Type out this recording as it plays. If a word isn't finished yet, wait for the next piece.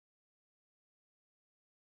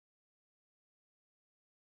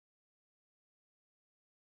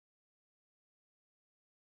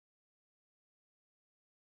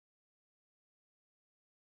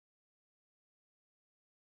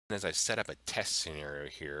is I've set up a test scenario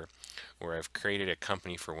here where I've created a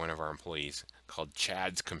company for one of our employees called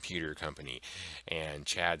Chad's Computer Company, and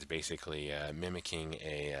Chad's basically mimicking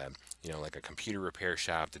a like a computer repair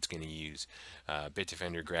shop that's going to use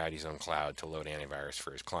Bitdefender Gravityzone Cloud to load antivirus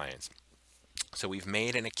for his clients. So we've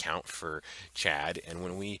made an account for Chad, and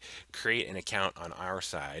when we create an account on our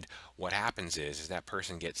side, what happens is that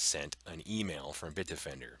person gets sent an email from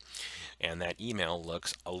Bitdefender, and that email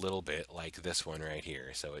looks a little bit like this one right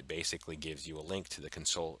here. So it basically gives you a link to the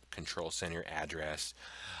control center address,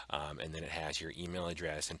 and then it has your email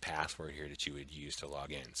address and password here that you would use to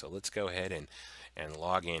log in. So let's go ahead and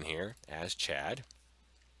log in here as Chad.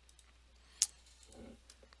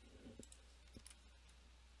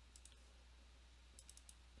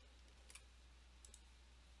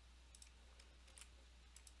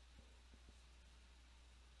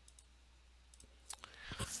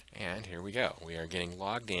 And here we go. We are getting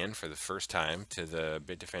logged in for the first time to the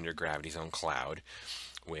Bitdefender Gravityzone Cloud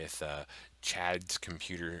with Chad's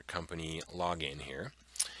Computer Company login here.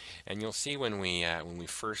 And you'll see when we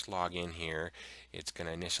first log in here, it's going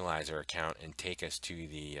to initialize our account and take us to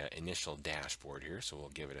the initial dashboard here. So we'll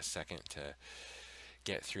give it a second to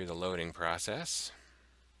get through the loading process.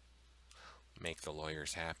 Make the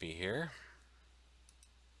lawyers happy here.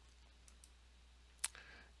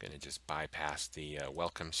 Going to just bypass the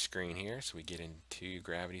welcome screen here so we get into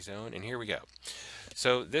Gravityzone, and here we go.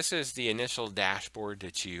 So this is the initial dashboard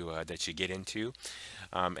that you get into.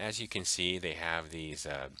 As you can see, they have these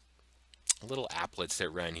little applets that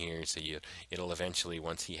run here, so it'll eventually,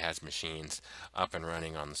 once he has machines up and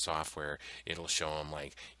running on the software, it'll show him,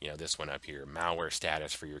 like, this one up here, malware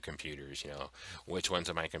status for your computers, which ones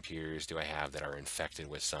of my computers do I have that are infected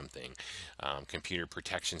with something. Computer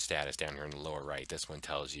protection status down here in the lower right, this one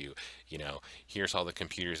tells you, here's all the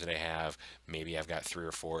computers that I have. Maybe I've got 3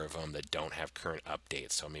 or 4 of them that don't have current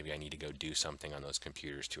updates, so maybe I need to go do something on those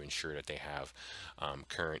computers to ensure that they have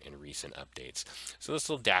current and recent updates. So this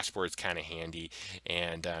little dashboard is kind of handy,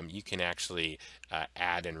 and you can actually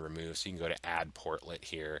add and remove. So you can go to add portlet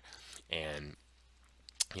here, and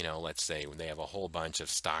let's say they have a whole bunch of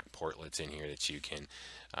stock portlets in here that you can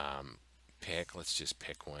pick. Let's just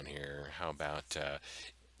pick one here. How about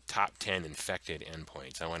top 10 infected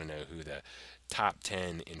endpoints? I want to know who the top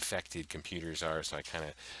 10 infected computers are, so I kind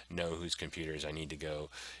of know whose computers I need to go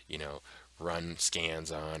run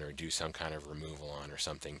scans on or do some kind of removal on or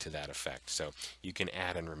something to that effect. So you can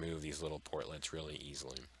add and remove these little portlets really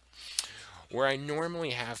easily. Where I normally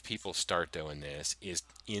have people start, though, in this is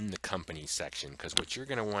in the company section, because what you're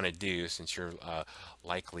going to want to do, since you're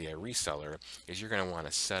likely a reseller, is you're going to want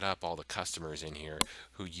to set up all the customers in here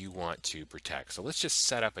who you want to protect. So let's just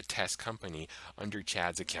set up a test company under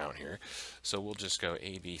Chad's account here. So we'll just go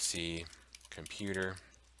ABC Computer,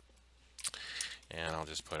 and I'll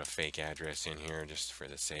just put a fake address in here just for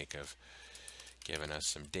the sake of giving us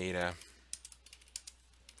some data.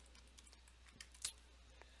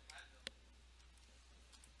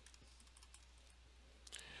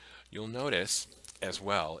 You'll notice as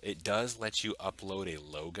well, it does let you upload a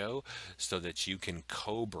logo so that you can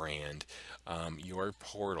co-brand your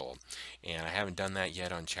portal. And I haven't done that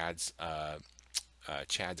yet on Chad's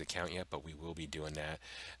account yet, but we will be doing that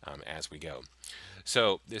as we go.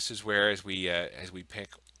 So this is where, as we pick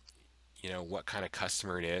what kind of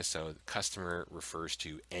customer it is. So customer refers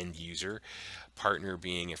to end user. Partner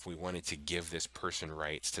being if we wanted to give this person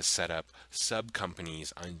rights to set up sub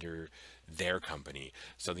companies under their company.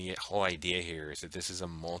 So the whole idea here is that this is a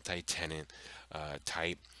multi-tenant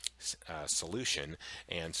type solution,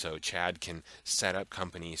 and so Chad can set up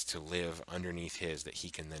companies to live underneath his that he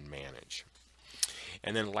can then manage.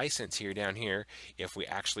 And then license here down here, if we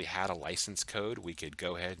actually had a license code, we could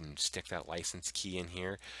go ahead and stick that license key in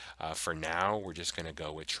here. For now, we're just going to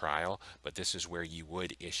go with trial, but this is where you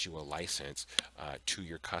would issue a license to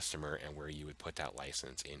your customer and where you would put that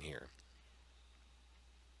license in here.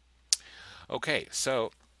 Okay,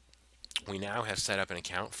 so we now have set up an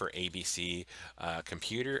account for ABC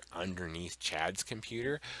Computer underneath Chad's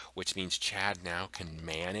computer, which means Chad now can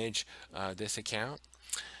manage this account.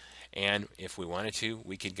 And if we wanted to,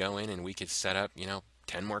 we could go in and we could set up,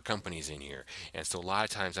 10 more companies in here. And so a lot of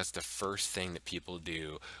times that's the first thing that people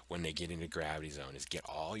do when they get into Gravityzone is get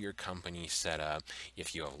all your companies set up.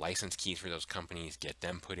 If you have license keys for those companies, get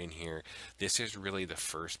them put in here. This is really the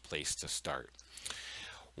first place to start.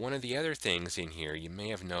 One of the other things in here you may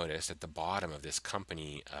have noticed at the bottom of this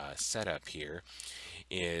company setup here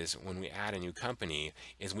is when we add a new company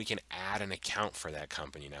is we can add an account for that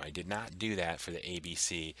company. Now I did not do that for the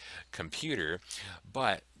ABC Computer,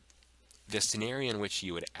 but The scenario in which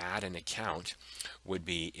you would add an account would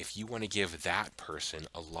be if you want to give that person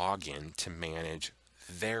a login to manage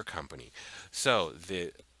their company. So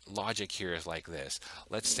the logic here is like this.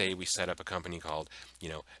 Let's say we set up a company called,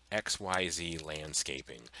 XYZ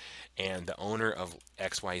Landscaping, and the owner of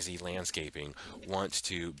XYZ Landscaping wants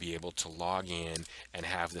to be able to log in and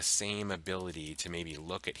have the same ability to maybe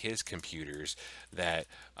look at his computers that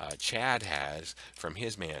Chad has from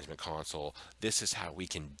his management console. This is how we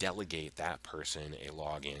can delegate that person a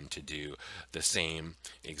login to do the same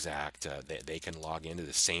exact, they can log into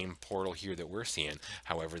the same portal here that we're seeing.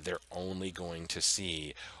 However, they're only going to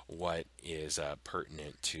see what is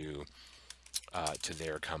pertinent to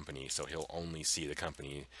their company. So he'll only see the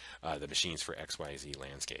company, the machines for XYZ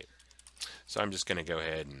Landscape. So I'm just going to go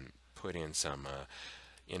ahead and put in some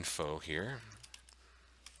info here.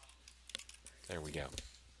 There we go.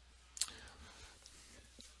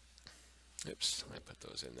 Oops, I put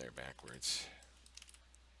those in there backwards.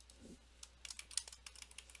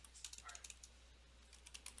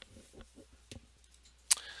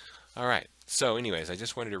 All right. So anyways, I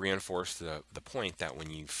just wanted to reinforce the point that when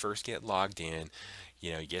you first get logged in,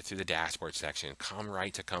 you get through the dashboard section, come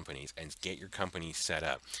right to companies and get your company set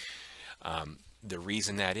up. The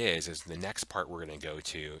reason that is the next part we're going to go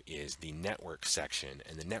to is the network section.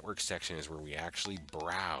 And the network section is where we actually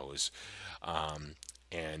browse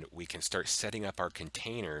and we can start setting up our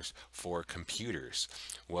containers for computers.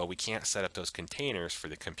 Well, we can't set up those containers for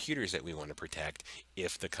the computers that we want to protect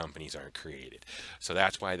if the companies aren't created. So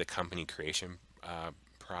that's why the company creation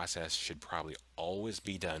process should probably always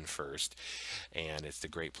be done first, and it's a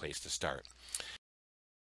great place to start.